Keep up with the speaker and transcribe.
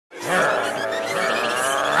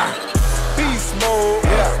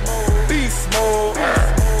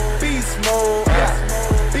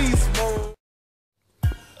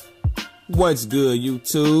What's good,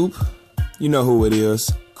 YouTube? You know who it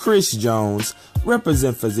is. Chris Jones,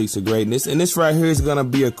 represent Physiques of Greatness, and this right here is gonna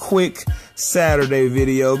be a quick Saturday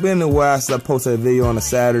video. Been a while since I posted a video on a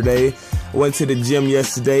Saturday. Went to the gym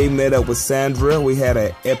yesterday, met up with Sandra. We had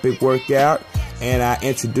an epic workout, and I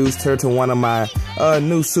introduced her to one of my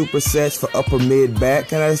new supersets for upper mid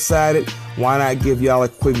back, and I decided why not give y'all a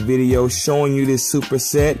quick video showing you this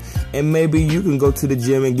superset, and maybe you can go to the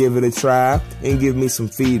gym and give it a try and give me some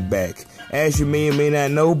feedback. As you may or may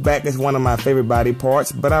not know, back is one of my favorite body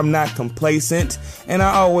parts, but I'm not complacent, and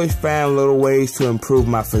I always find little ways to improve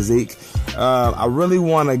my physique. I really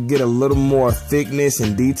want to get a little more thickness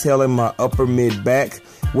and detail in my upper mid back,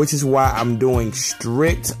 which is why I'm doing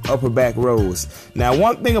strict upper back rows. Now,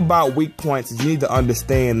 one thing about weak points is you need to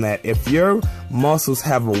understand that if your muscles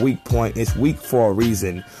have a weak point, it's weak for a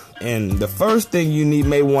reason. And the first thing you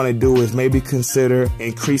may want to do is maybe consider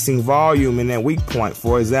increasing volume in that weak point.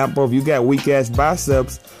 For example, if you got weak ass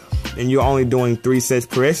biceps and you're only doing 3 sets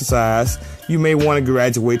per exercise, you may want to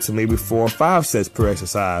graduate to maybe 4 or 5 sets per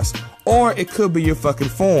exercise. Or it could be your fucking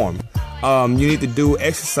form. You need to do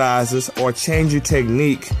exercises or change your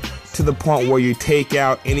technique to the point where you take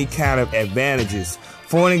out any kind of advantages.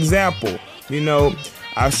 For an example,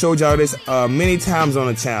 I've showed y'all this many times on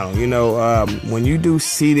the channel. When you do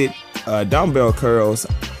seated dumbbell curls,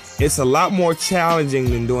 it's a lot more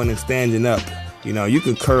challenging than doing them standing up. You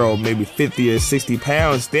can curl maybe 50 or 60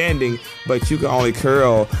 pounds standing, but you can only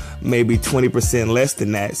curl maybe 20% less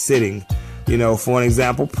than that sitting. For an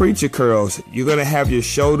example, preacher curls, you're going to have your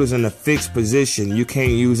shoulders in a fixed position. You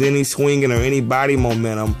can't use any swinging or any body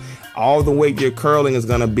momentum. All the weight you're curling is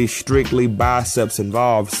going to be strictly biceps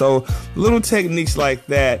involved. So little techniques like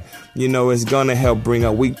that, is going to help bring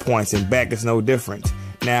up weak points, and back is no different.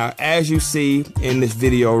 Now, as you see in this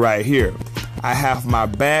video right here, I have my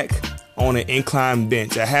back on an incline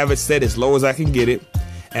bench. I have it set as low as I can get it,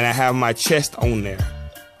 and I have my chest on there.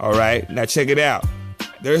 All right, now check it out.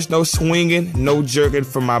 There's no swinging, no jerking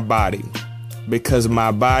from my body, because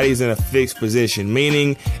my body's in a fixed position,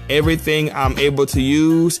 meaning everything I'm able to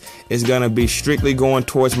use is going to be strictly going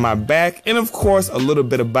towards my back, and of course a little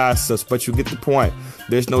bit of biceps, but you get the point.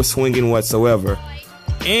 There's no swinging whatsoever.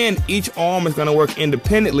 And each arm is going to work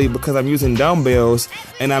independently because I'm using dumbbells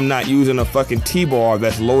and I'm not using a fucking T-bar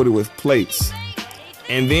that's loaded with plates.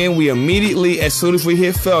 And then we immediately, as soon as we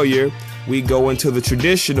hit failure, we go into the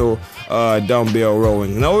traditional dumbbell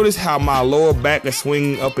rowing. Notice how my lower back is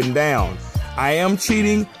swinging up and down. I am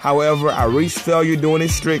cheating, however, I reach failure doing it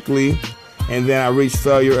strictly, and then I reach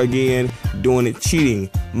failure again doing it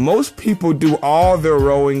cheating. Most people do all their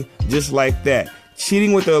rowing just like that,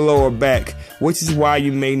 cheating with their lower back, which is why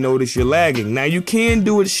you may notice you're lagging. Now, you can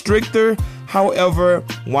do it stricter, however,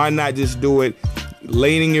 why not just do it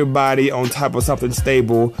laying your body on top of something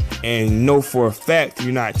stable and know for a fact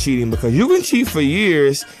you're not cheating, because you can cheat for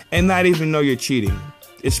years and not even know you're cheating,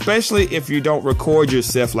 especially if you don't record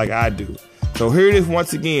yourself like I do. So here it is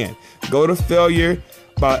once again. Go to failure,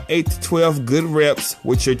 about 8 to 12 good reps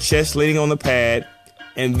with your chest leaning on the pad,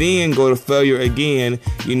 and then go to failure again,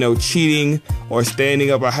 cheating or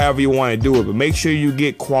standing up or however you want to do it. But make sure you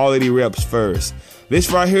get quality reps first.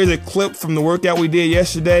 This right here is a clip from the workout we did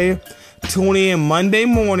yesterday. Tune in Monday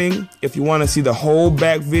morning if you want to see the whole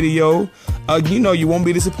back video. You won't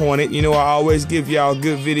be disappointed. I always give y'all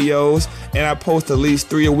good videos, and I post at least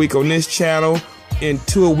 3 a week on this channel and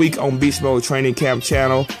 2 a week on Beast Mode Training Camp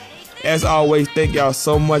channel. As always, thank y'all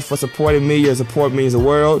so much for supporting me. Your support means the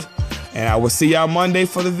world. And I will see y'all Monday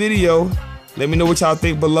for the video. Let me know what y'all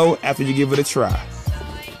think below after you give it a try.